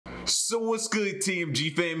So what's good,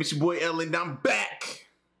 TMG fam? It's your boy Ellen. I'm back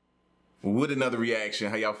with another reaction.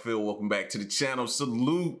 How y'all feel? Welcome back to the channel.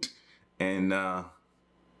 Salute. And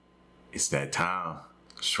it's that time.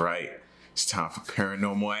 That's right. It's time for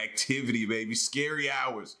paranormal activity, baby. Scary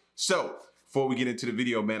hours. So before we get into the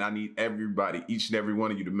video, man, I need everybody, each and every one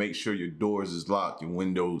of you, to make sure your doors is locked, your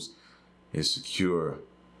windows is secure,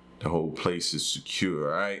 the whole place is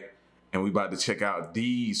secure, all right? And we about to check out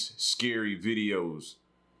these scary videos.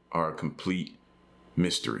 Are a complete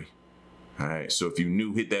mystery. All right, so if you're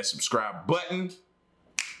new, hit that subscribe button.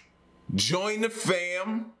 Join the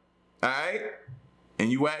fam, all right?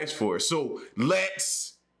 And you asked for it. So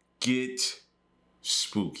let's get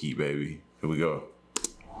spooky, baby. Here we go.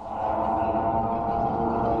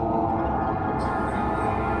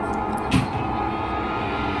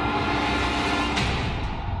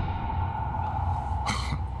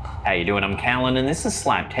 How you doing? I'm Callan and this is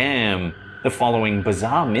Slapped Ham. The following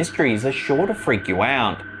bizarre mysteries are sure to freak you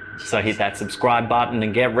out. So hit that subscribe button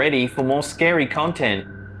and get ready for more scary content.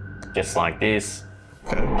 Just like this.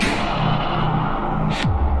 A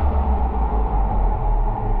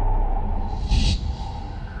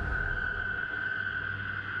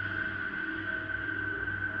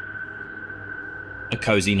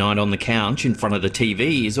cozy night on the couch in front of the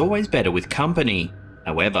TV is always better with company.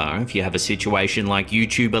 However, if you have a situation like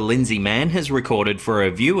YouTuber Lindsay Mann has recorded for her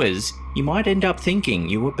viewers, you might end up thinking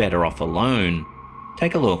you were better off alone.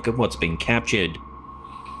 Take a look at what's been captured.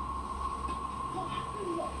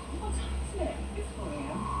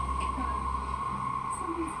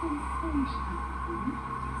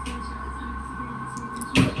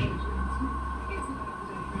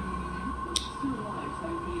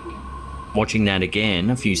 Watching that again,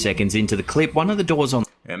 a few seconds into the clip, one of the doors on...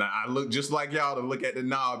 And I look just like y'all to look at the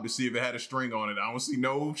knob to see if it had a string on it. I don't see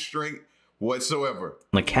no string whatsoever.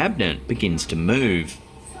 The cabinet begins to move.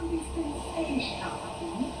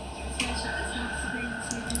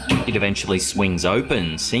 It eventually swings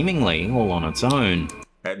open, seemingly all on its own.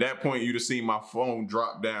 At that point, you'd have seen my phone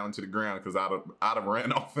drop down to the ground because I'd have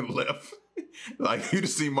ran off and left. Like, you'd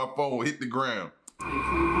have seen my phone hit the ground.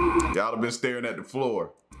 Y'all have been staring at the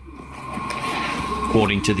floor.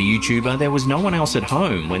 According to the YouTuber, there was no one else at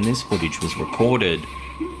home when this footage was recorded.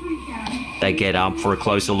 They get up for a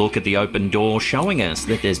closer look at the open door, showing us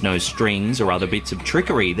that there's no strings or other bits of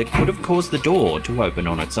trickery that could have caused the door to open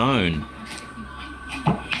on its own.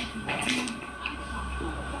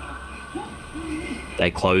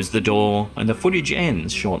 They close the door, and the footage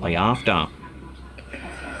ends shortly after.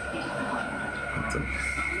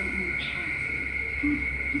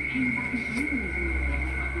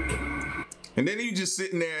 And then you just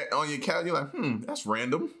sitting there on your couch, you're like, that's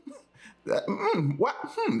random.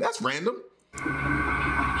 That's random.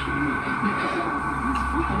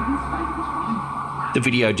 The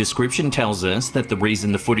video description tells us that the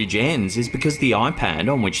reason the footage ends is because the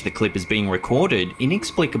iPad on which the clip is being recorded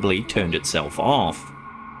inexplicably turned itself off.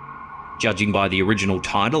 Judging by the original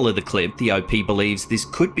title of the clip, the OP believes this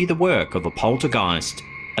could be the work of a poltergeist,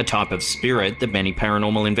 a type of spirit that many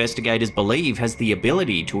paranormal investigators believe has the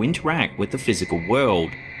ability to interact with the physical world.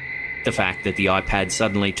 The fact that the iPad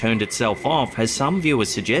suddenly turned itself off has some viewers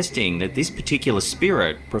suggesting that this particular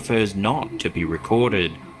spirit prefers not to be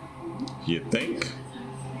recorded. You think?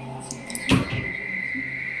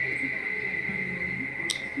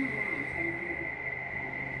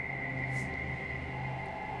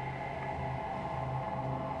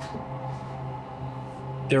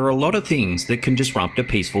 There are a lot of things that can disrupt a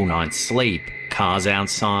peaceful night's sleep. Cars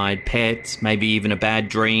outside, pets, maybe even a bad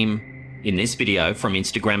dream. In this video from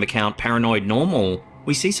Instagram account Paranoid Normal,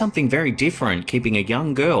 we see something very different keeping a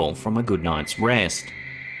young girl from a good night's rest.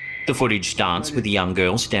 The footage starts with a young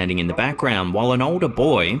girl standing in the background while an older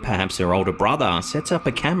boy, perhaps her older brother, sets up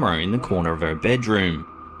a camera in the corner of her bedroom.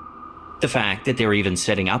 The fact that they're even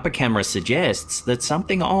setting up a camera suggests that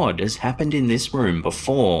something odd has happened in this room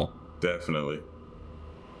before. Definitely.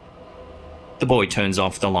 The boy turns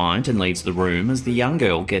off the light and leaves the room as the young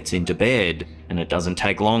girl gets into bed, and it doesn't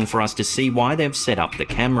take long for us to see why they've set up the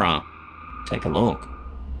camera. Take a look.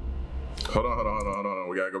 Hold on.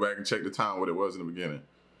 We gotta go back and check the time what it was in the beginning.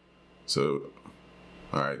 So,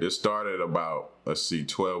 all right, this started about, let's see,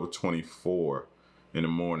 12:24 in the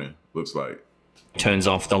morning, looks like. Turns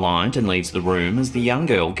off the light and leaves the room as the young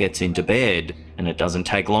girl gets into bed, and it doesn't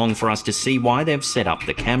take long for us to see why they've set up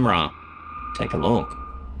the camera. Take a look.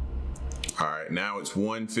 All right, now it's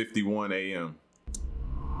 1:51 a.m.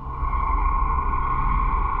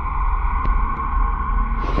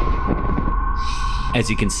 As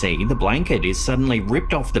you can see, the blanket is suddenly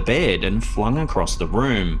ripped off the bed and flung across the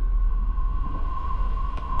room.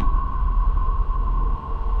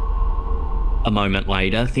 A moment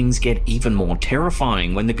later, things get even more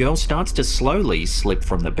terrifying when the girl starts to slowly slip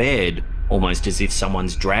from the bed, almost as if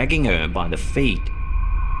someone's dragging her by the feet.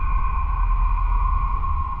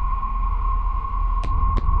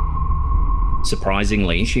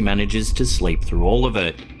 Surprisingly, she manages to sleep through all of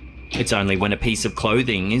it. It's only when a piece of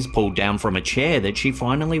clothing is pulled down from a chair that she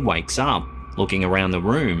finally wakes up, looking around the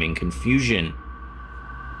room in confusion.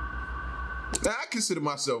 Now, I consider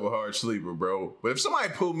myself a hard sleeper, bro. But if somebody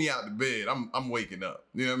pulled me out the bed, I'm waking up.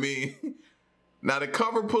 You know what I mean? Now, the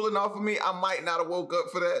cover pulling off of me, I might not have woke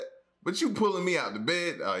up for that. But you pulling me out the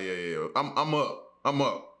bed, oh, yeah. I'm up. I'm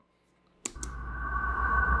up.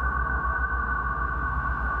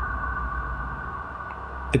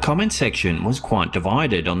 The comment section was quite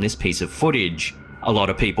divided on this piece of footage. A lot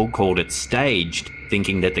of people called it staged,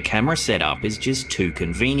 thinking that the camera setup is just too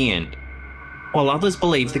convenient, while others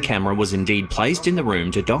believe the camera was indeed placed in the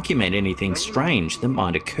room to document anything strange that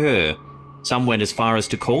might occur. Some went as far as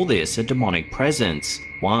to call this a demonic presence,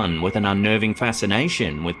 one with an unnerving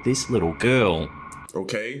fascination with this little girl.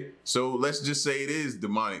 Okay, so let's just say it is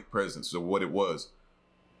demonic presence, or what it was.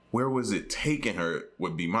 Where was it taking her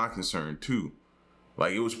would be my concern too.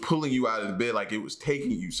 Like, it was pulling you out of the bed like it was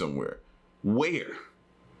taking you somewhere. Where?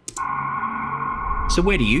 So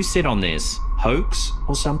where do you sit on this? Hoax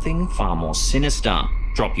or something far more sinister?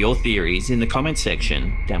 Drop your theories in the comment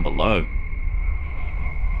section down below.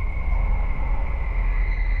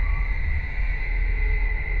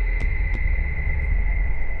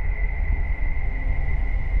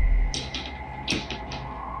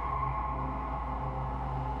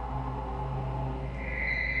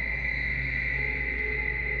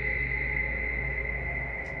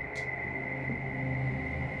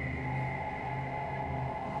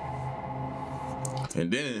 And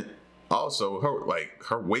then also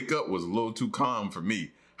her wake up was a little too calm for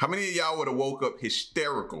me. How many of y'all would have woke up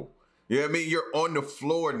hysterical? You know what I mean? You're on the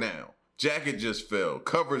floor now. Jacket just fell.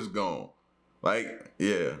 Cover's gone. Like,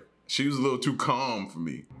 yeah, she was a little too calm for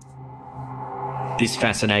me. This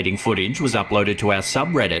fascinating footage was uploaded to our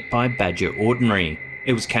subreddit by Badger Ordinary.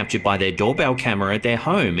 It was captured by their doorbell camera at their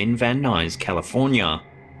home in Van Nuys, California.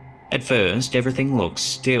 At first, everything looks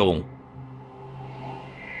still.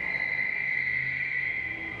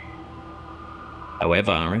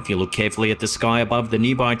 However, if you look carefully at the sky above the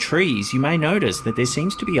nearby trees, you may notice that there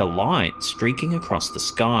seems to be a light streaking across the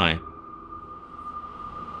sky.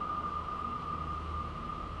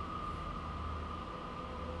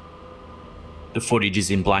 The footage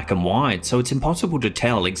is in black and white, so it's impossible to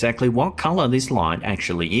tell exactly what colour this light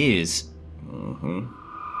actually is.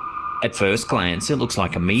 At first glance, it looks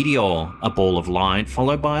like a meteor, a ball of light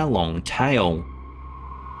followed by a long tail.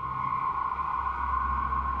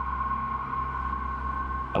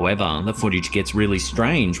 However, the footage gets really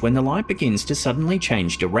strange when the light begins to suddenly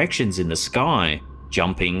change directions in the sky,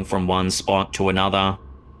 jumping from one spot to another.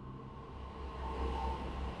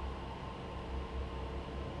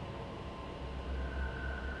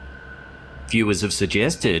 Viewers have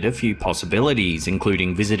suggested a few possibilities,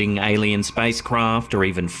 including visiting alien spacecraft or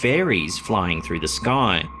even fairies flying through the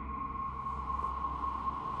sky.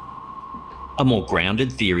 A more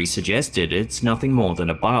grounded theory suggested it's nothing more than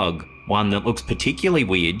a bug, one that looks particularly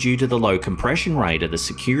weird due to the low compression rate of the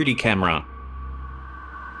security camera.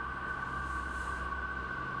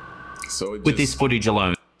 With this footage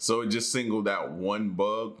alone. So it just singled out one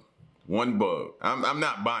bug? One bug. I'm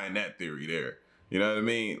not buying that theory there. You know what I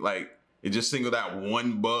mean? Like, it just singled out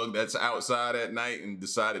one bug that's outside at night and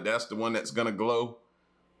decided that's the one that's gonna glow.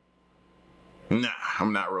 Nah,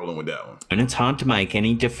 I'm not rolling with that one. And it's hard to make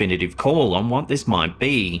any definitive call on what this might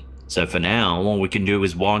be. So for now, all we can do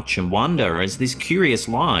is watch and wonder as this curious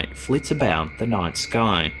light flits about the night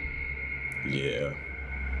sky. Yeah.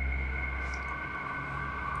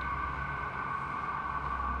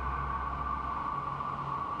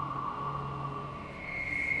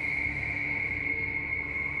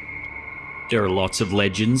 There are lots of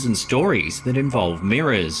legends and stories that involve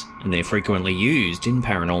mirrors, and they're frequently used in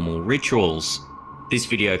paranormal rituals. This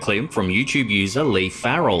video clip from YouTube user Lee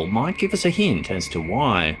Farrell might give us a hint as to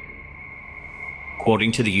why.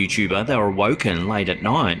 According to the YouTuber, they were awoken late at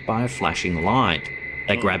night by a flashing light.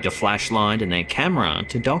 They grabbed a flashlight and their camera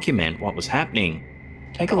to document what was happening.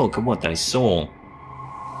 Take a look at what they saw.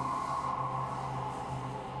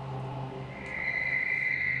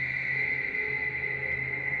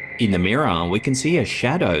 In the mirror, we can see a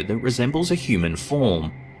shadow that resembles a human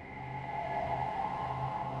form.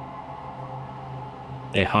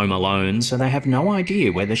 They're home alone, so they have no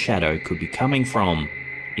idea where the shadow could be coming from.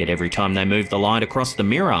 Yet every time they move the light across the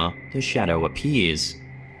mirror, the shadow appears.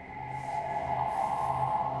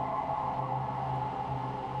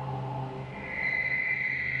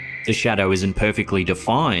 The shadow isn't perfectly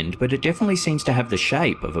defined, but it definitely seems to have the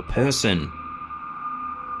shape of a person.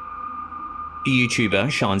 The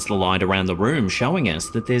YouTuber shines the light around the room, showing us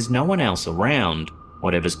that there's no one else around.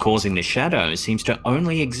 Whatever's causing the shadow seems to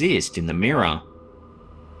only exist in the mirror.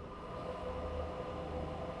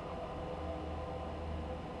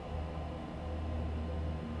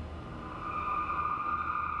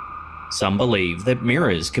 Some believe that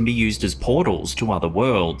mirrors can be used as portals to other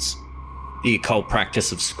worlds. The occult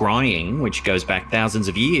practice of scrying, which goes back thousands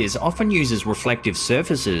of years, often uses reflective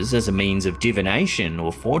surfaces as a means of divination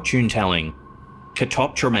or fortune-telling.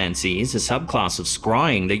 Catoptromancy is a subclass of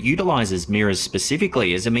scrying that utilizes mirrors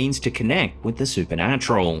specifically as a means to connect with the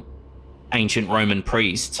supernatural. Ancient Roman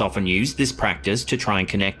priests often used this practice to try and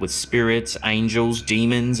connect with spirits, angels,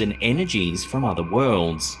 demons, and energies from other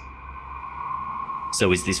worlds.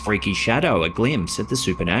 So is this freaky shadow a glimpse at the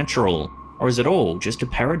supernatural, or is it all just a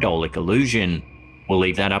pareidolia illusion? We'll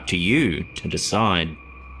leave that up to you to decide.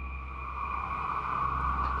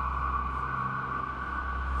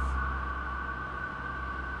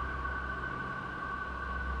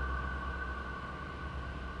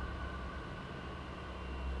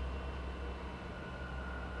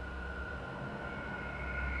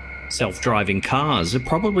 Self-driving cars are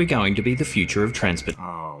probably going to be the future of transport.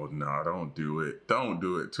 Oh, no, don't do it. Don't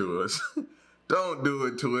do it to us. Don't do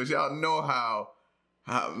it to us. Y'all know how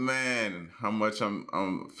much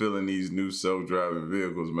I'm feeling these new self-driving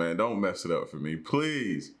vehicles, man. Don't mess it up for me,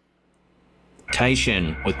 please.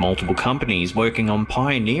 With multiple companies working on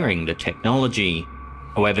pioneering the technology.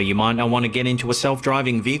 However, you might not want to get into a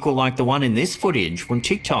self-driving vehicle like the one in this footage from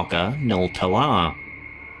TikToker Nil Talar.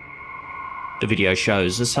 The video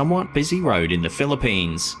shows a somewhat busy road in the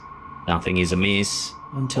Philippines. Nothing is amiss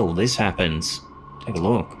until this happens. Take a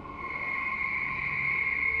look.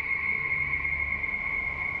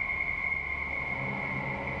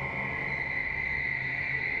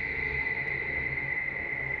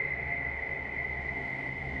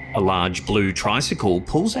 A large blue tricycle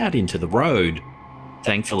pulls out into the road.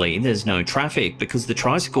 Thankfully, there's no traffic because the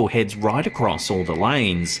tricycle heads right across all the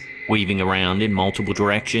lanes, weaving around in multiple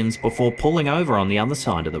directions before pulling over on the other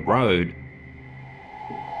side of the road.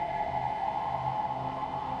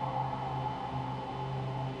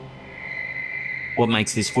 What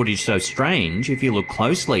makes this footage so strange, if you look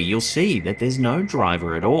closely, you'll see that there's no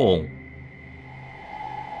driver at all.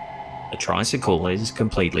 The tricycle is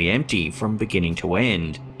completely empty from beginning to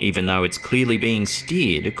end, even though it's clearly being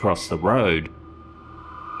steered across the road.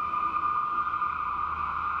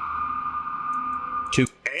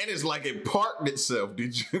 And it's like it parked itself.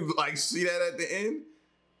 Did you see that at the end?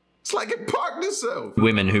 It's like it parked itself.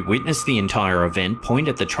 Women who witnessed the entire event point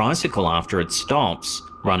at the tricycle after it stops,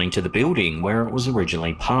 running to the building where it was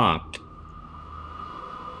originally parked.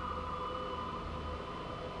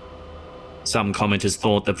 Some commenters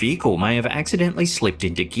thought the vehicle may have accidentally slipped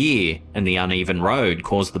into gear, and the uneven road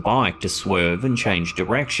caused the bike to swerve and change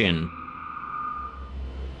direction.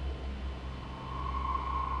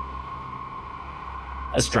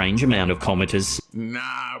 A strange amount of commenters.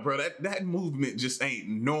 Nah, bro, that movement just ain't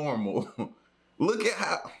normal. Look at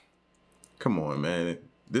how. Come on, man.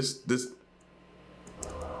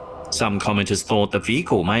 Some commenters thought the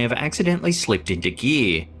vehicle may have accidentally slipped into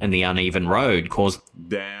gear, and the uneven road caused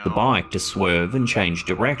the bike to swerve and change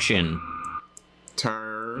direction.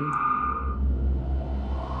 Turn.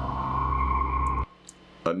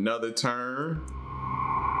 Another turn.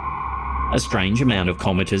 A strange amount of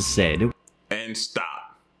commenters said. And stop.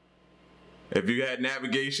 If you had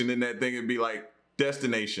navigation in that thing, it'd be like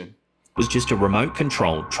destination. It was just a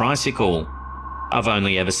remote-controlled tricycle. I've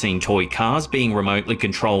only ever seen toy cars being remotely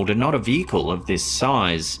controlled and not a vehicle of this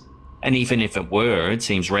size. And even if it were, it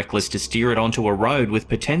seems reckless to steer it onto a road with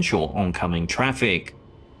potential oncoming traffic.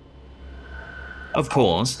 Of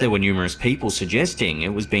course, there were numerous people suggesting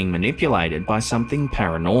it was being manipulated by something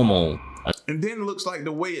paranormal. And then it looks like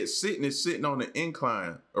the way it's sitting on the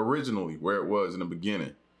incline originally, where it was in the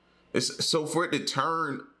beginning. It's so for it to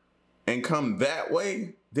turn and come that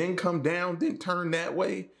way, then come down, then turn that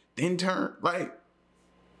way, then turn, like,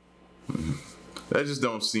 that just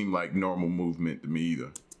don't seem like normal movement to me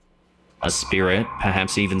either. A spirit,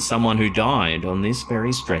 perhaps even someone who died on this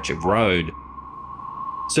very stretch of road.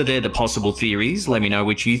 So they're the possible theories. Let me know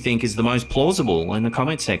which you think is the most plausible in the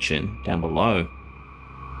comment section down below.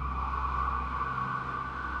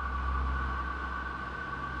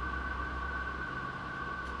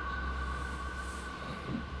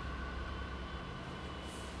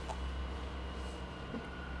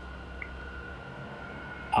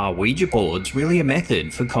 Are Ouija boards really a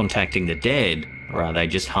method for contacting the dead, or are they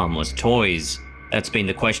just harmless toys? That's been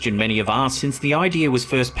the question many have asked since the idea was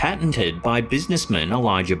first patented by businessman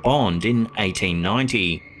Elijah Bond in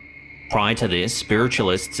 1890. Prior to this,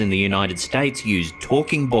 spiritualists in the United States used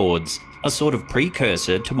talking boards, a sort of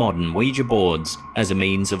precursor to modern Ouija boards, as a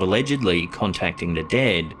means of allegedly contacting the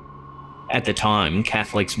dead. At the time,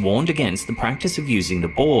 Catholics warned against the practice of using the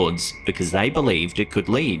boards because they believed it could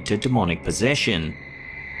lead to demonic possession.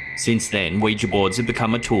 Since then, Ouija boards have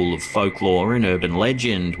become a tool of folklore and urban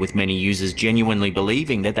legend, with many users genuinely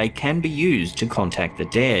believing that they can be used to contact the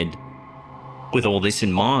dead. With all this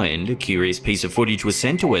in mind, a curious piece of footage was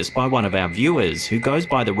sent to us by one of our viewers who goes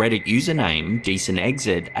by the Reddit username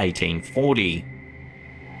DecentExit1840.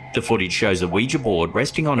 The footage shows a Ouija board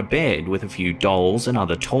resting on a bed with a few dolls and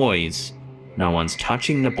other toys. No one's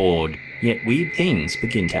touching the board, yet weird things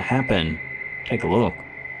begin to happen. Take a look.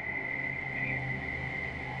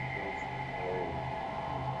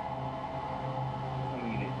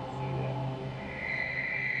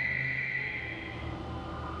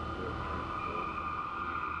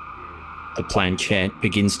 The planchette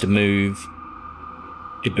begins to move.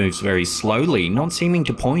 It moves very slowly, not seeming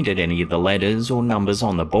to point at any of the letters or numbers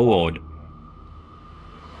on the board.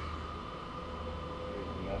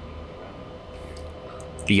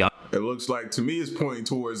 It looks like to me it's pointing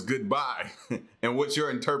towards goodbye. And what's your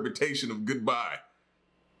interpretation of goodbye?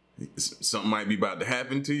 Something might be about to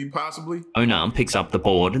happen to you, possibly? Owner picks up the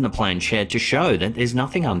board and the planchette to show that there's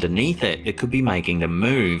nothing underneath it that could be making them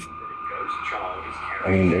move. I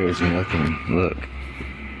mean, there is nothing. Look. To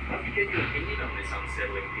get your opinion on this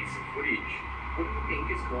unsettling piece of footage, what do you think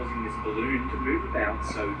is causing this balloon to move about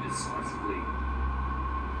so decisively?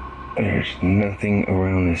 There's nothing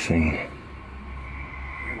around this thing. You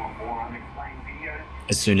want more unexplained videos?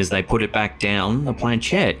 As soon as they put it back down, the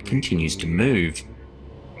planchette continues to move.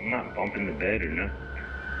 I'm not bumping the bed or nothing.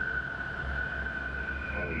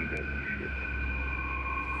 Oh, you got this shit.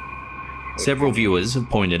 Several viewers have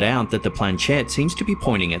pointed out that the planchette seems to be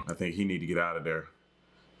pointing at I think he need to get out of there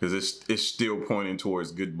because it's still pointing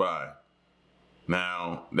towards goodbye.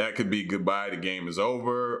 Now, that could be goodbye, the game is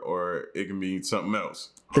over, or it can be something else.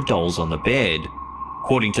 the dolls on the bed.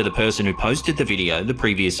 According to the person who posted the video, the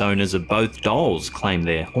previous owners of both dolls claim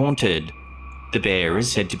they're haunted. The bear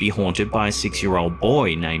is said to be haunted by a 6-year-old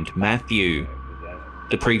boy named Matthew.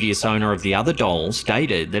 The previous owner of the other doll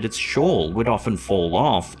stated that its shawl would often fall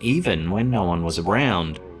off even when no one was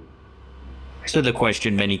around. So the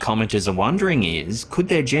question many commenters are wondering is, could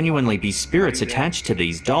there genuinely be spirits attached to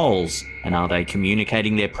these dolls, and are they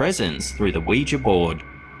communicating their presence through the Ouija board?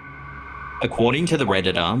 According to the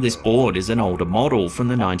Redditor, this board is an older model from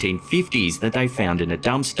the 1950s that they found in a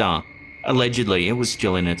dumpster. Allegedly, it was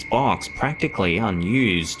still in its box, practically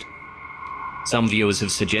unused. Some viewers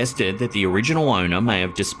have suggested that the original owner may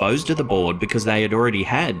have disposed of the board because they had already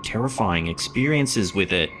had terrifying experiences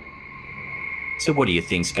with it. So what do you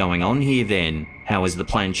think's going on here then? How is the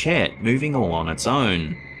planchette moving all on its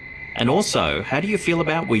own? And also, how do you feel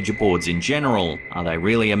about Ouija boards in general? Are they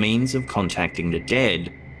really a means of contacting the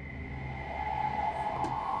dead?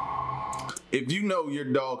 If you know your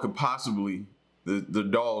doll could possibly, the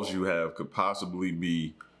dolls you have could possibly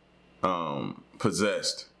be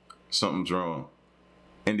possessed, something's wrong,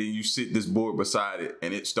 and then you sit this board beside it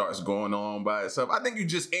and it starts going on by itself, I think you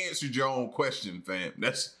just answered your own question, fam.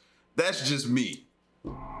 That's just me.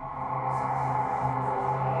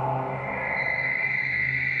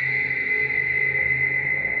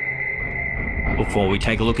 Before we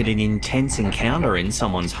take a look at an intense encounter in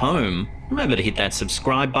someone's home, remember to hit that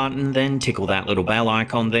subscribe button, then tickle that little bell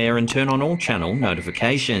icon there and turn on all channel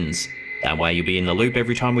notifications. That way you'll be in the loop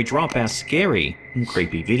every time we drop our scary and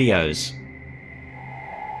creepy videos.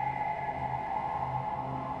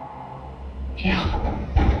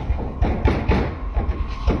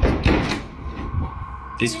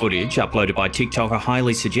 This footage, uploaded by TikToker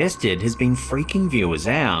Highly Suggested, has been freaking viewers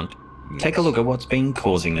out. Take a look at what's been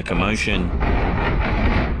causing the commotion.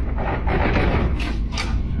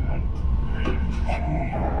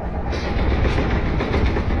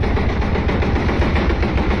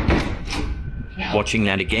 Watching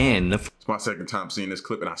that again, It's my second time seeing this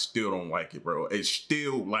clip and I still don't like it, bro. It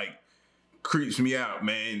still like creeps me out,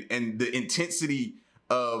 man. And the intensity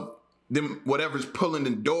of them, whatever's pulling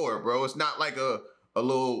the door, bro. It's not like a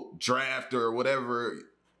little draft or whatever.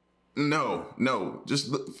 No,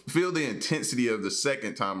 just feel the intensity of the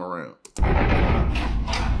second time around.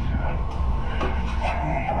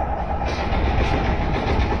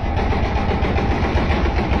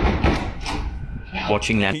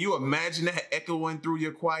 watching that Can you imagine that echoing through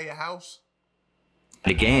your quiet house?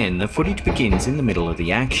 again, the footage begins in the middle of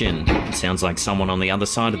the action. It sounds like someone on the other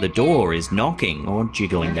side of the door is knocking or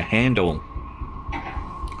jiggling the handle.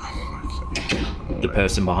 The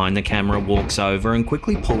person behind the camera walks over and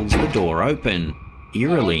quickly pulls the door open.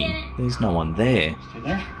 Eerily, there's no one there.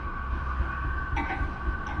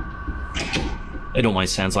 It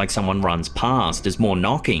almost sounds like someone runs past, as more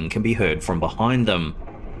knocking can be heard from behind them.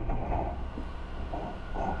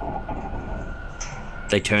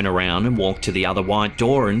 They turn around and walk to the other white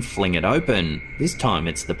door and fling it open. This time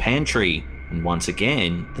it's the pantry, and once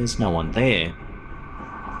again, there's no one there.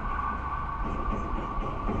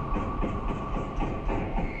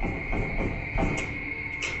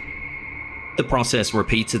 The process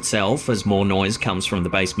repeats itself as more noise comes from the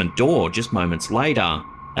basement door just moments later.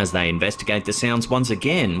 As they investigate the sounds once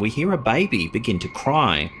again, we hear a baby begin to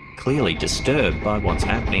cry, clearly disturbed by what's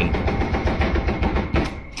happening.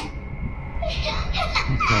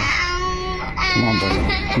 Okay. Come on, brother.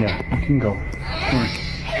 Yeah, you can go.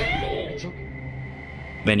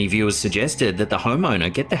 Many viewers suggested that the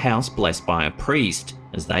homeowner get the house blessed by a priest,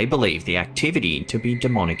 as they believe the activity to be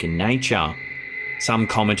demonic in nature. Some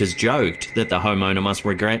commenters joked that the homeowner must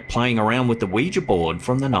regret playing around with the Ouija board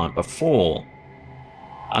from the night before.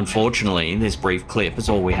 Unfortunately, this brief clip is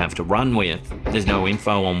all we have to run with. There's no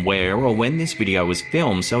info on where or when this video was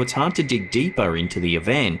filmed, so it's hard to dig deeper into the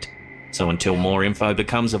event. So until more info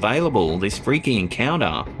becomes available, this freaky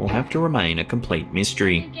encounter will have to remain a complete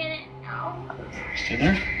mystery. Stay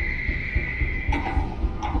there.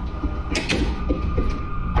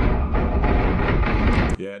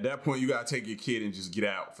 Yeah, at that point, you gotta take your kid and just get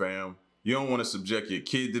out, fam. You don't want to subject your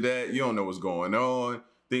kid to that. You don't know what's going on.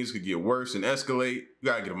 Things could get worse and escalate. You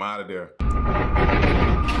gotta get them out of there.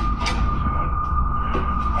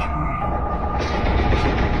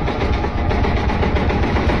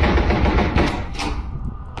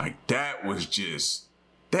 Like, that was just,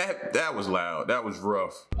 that was loud. That was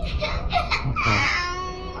rough. Okay.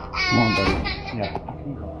 Come on, buddy. Yeah, you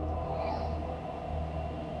can go.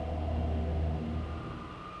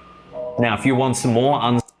 Now, if you want some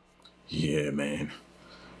more Yeah, man.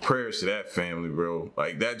 Prayers to that family, bro.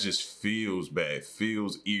 Like, that just feels bad.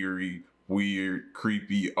 Feels eerie, weird,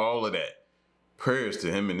 creepy, all of that. Prayers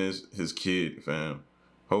to him and his kid, fam.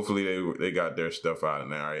 Hopefully they got their stuff out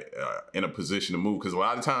and they're in a position to move. Because a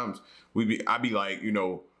lot of times I'd be like, you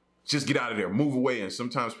know, just get out of there, move away. And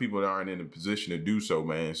sometimes people aren't in a position to do so,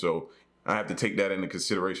 man. So I have to take that into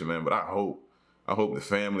consideration, man. But I hope the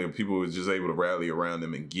family and people was just able to rally around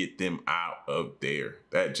them and get them out of there.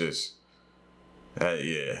 That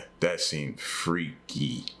seemed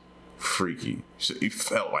freaky. So it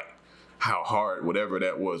felt like how hard whatever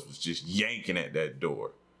that was just yanking at that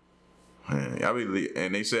door. Man,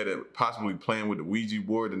 and they said that possibly playing with the Ouija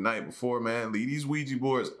board the night before, man. Leave these Ouija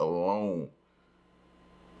boards alone.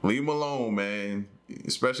 Leave them alone, man.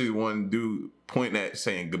 Especially one dude pointing at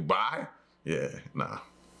saying goodbye. Yeah, nah.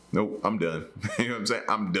 Nope, I'm done. You know what I'm saying?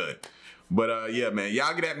 I'm done. But yeah, man,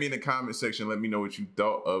 y'all get at me in the comment section. Let me know what you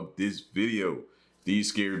thought of this video. These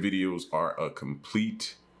scary videos are a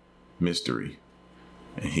complete mystery.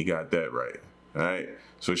 And he got that right. All right.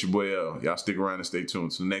 So it's your boy L. Y'all stick around and stay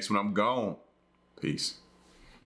tuned. So the next one, I'm gone. Peace.